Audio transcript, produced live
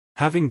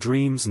Having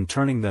dreams and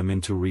turning them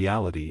into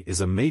reality is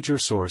a major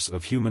source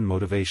of human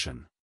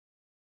motivation.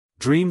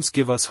 Dreams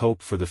give us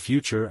hope for the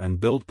future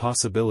and build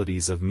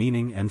possibilities of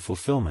meaning and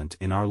fulfillment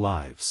in our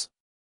lives.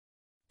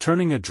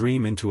 Turning a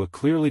dream into a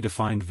clearly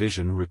defined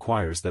vision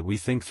requires that we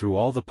think through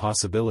all the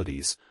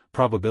possibilities,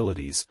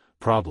 probabilities,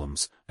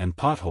 problems, and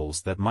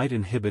potholes that might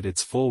inhibit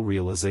its full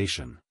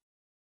realization.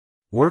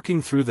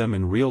 Working through them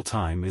in real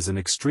time is an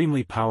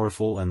extremely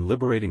powerful and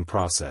liberating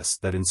process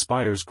that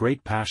inspires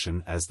great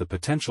passion as the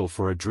potential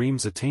for a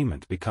dream's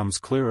attainment becomes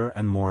clearer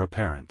and more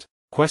apparent.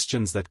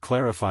 Questions that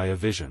clarify a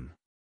vision.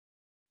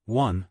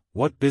 1.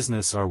 What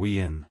business are we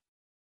in?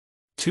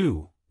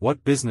 2.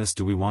 What business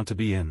do we want to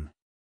be in?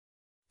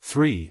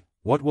 3.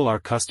 What will our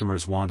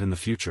customers want in the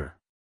future?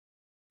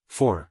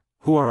 4.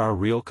 Who are our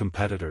real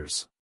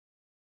competitors?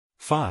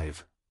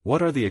 5.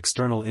 What are the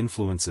external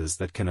influences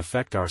that can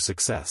affect our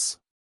success?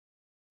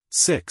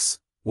 6.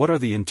 What are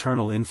the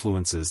internal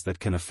influences that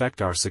can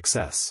affect our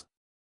success?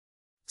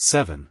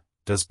 7.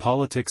 Does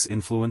politics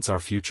influence our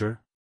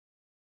future?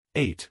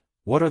 8.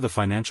 What are the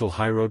financial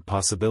high-road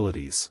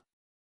possibilities?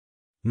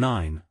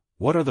 9.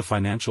 What are the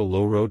financial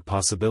low-road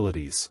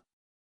possibilities?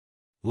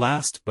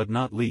 Last but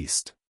not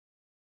least.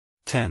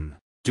 10.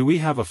 Do we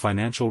have a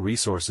financial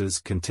resources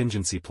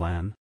contingency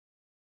plan?